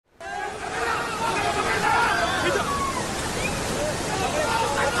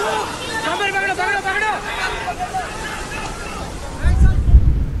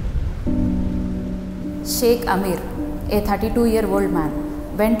Sheikh Amir, a 32-year-old man,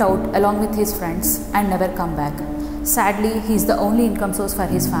 went out along with his friends and never come back. Sadly, he is the only income source for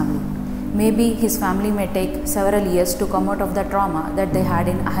his family. Maybe his family may take several years to come out of the trauma that they had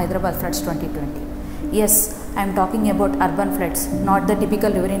in Hyderabad floods 2020. Yes, I am talking about urban floods, not the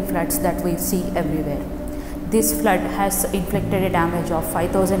typical riverine floods that we see everywhere. This flood has inflicted a damage of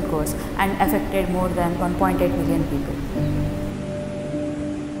 5,000 crores and affected more than 1.8 million people.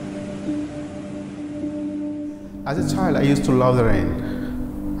 As a child, I used to love the rain.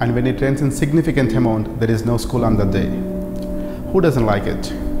 And when it rains in significant amount, there is no school on that day. Who doesn't like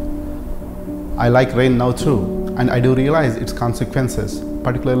it? I like rain now too, and I do realize its consequences,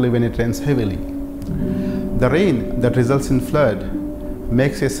 particularly when it rains heavily. The rain that results in flood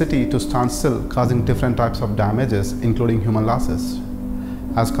makes a city to stand still, causing different types of damages, including human losses.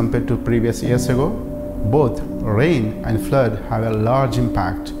 As compared to previous years ago, both rain and flood have a large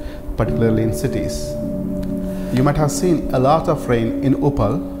impact, particularly in cities. You might have seen a lot of rain in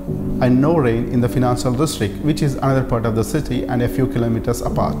Uppal and no rain in the financial district, which is another part of the city and a few kilometers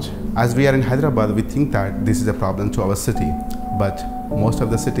apart. As we are in Hyderabad, we think that this is a problem to our city, but most of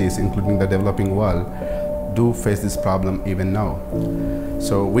the cities, including the developing world, do face this problem even now.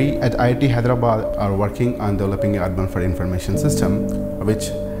 So we at IIT Hyderabad are working on developing an urban flood information system,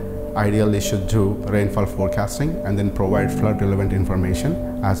 which ideally should do rainfall forecasting and then provide flood relevant information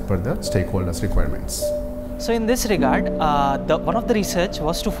as per the stakeholders' requirements. So in this regard, one of the research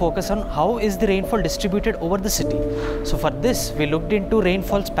was to focus on how is the rainfall distributed over the city. So for this, we looked into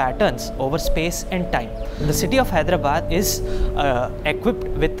rainfall's patterns over space and time. The city of Hyderabad is equipped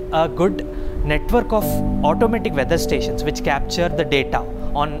with a good network of automatic weather stations which capture the data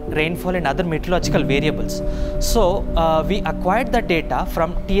on rainfall and other meteorological variables. So we acquired the data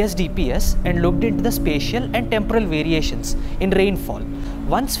from TSDPS and looked into the spatial and temporal variations in rainfall.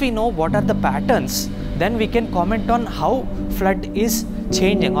 Once we know what are the patterns, then we can comment on how flood is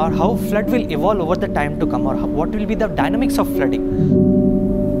changing or how flood will evolve over the time to come, or what will be the dynamics of flooding.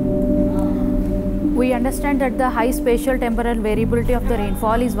 We understand that the high spatial temporal variability of the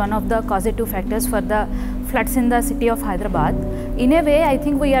rainfall is one of the causative factors for the floods in the city of Hyderabad. In a way, I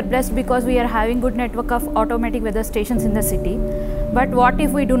think we are blessed because we are having good network of automatic weather stations in the city. But what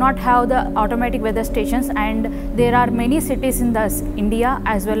if we do not have the automatic weather stations, and there are many cities in India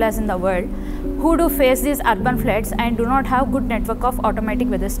as well as in the world who do face these urban floods and do not have good network of automatic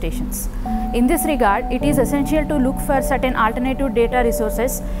weather stations. In this regard, it is essential to look for certain alternative data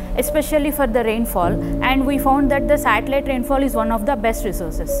resources, especially for the rainfall, and we found that the satellite rainfall is one of the best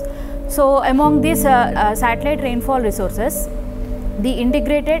resources. So among these satellite rainfall resources, the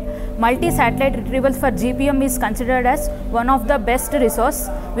integrated multi-satellite retrieval for GPM is considered as one of the best resource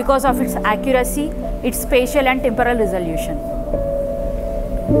because of its accuracy, its spatial and temporal resolution.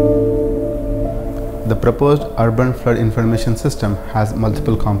 The proposed urban flood information system has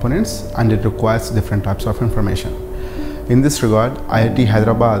multiple components and it requires different types of information. In this regard, IIT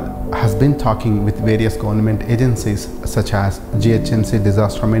Hyderabad has been talking with various government agencies such as GHMC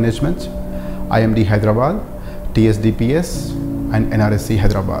Disaster Management, IMD Hyderabad, TSDPS and NRSC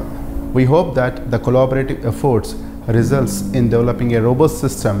Hyderabad. We hope that the collaborative efforts results in developing a robust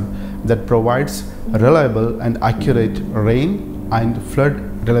system that provides reliable and accurate rain and flood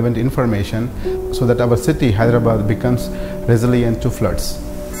relevant information so that our city Hyderabad becomes resilient to floods.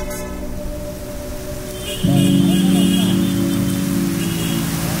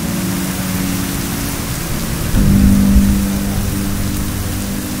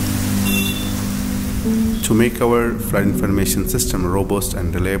 To make our flood information system robust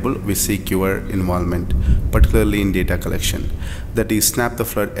and reliable, we seek your involvement, particularly in data collection. That is, snap the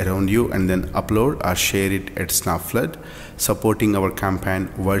flood around you and then upload or share it at SnapFlood, supporting our campaign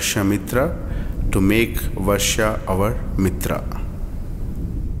VarshaMitra to make Varsha our Mitra.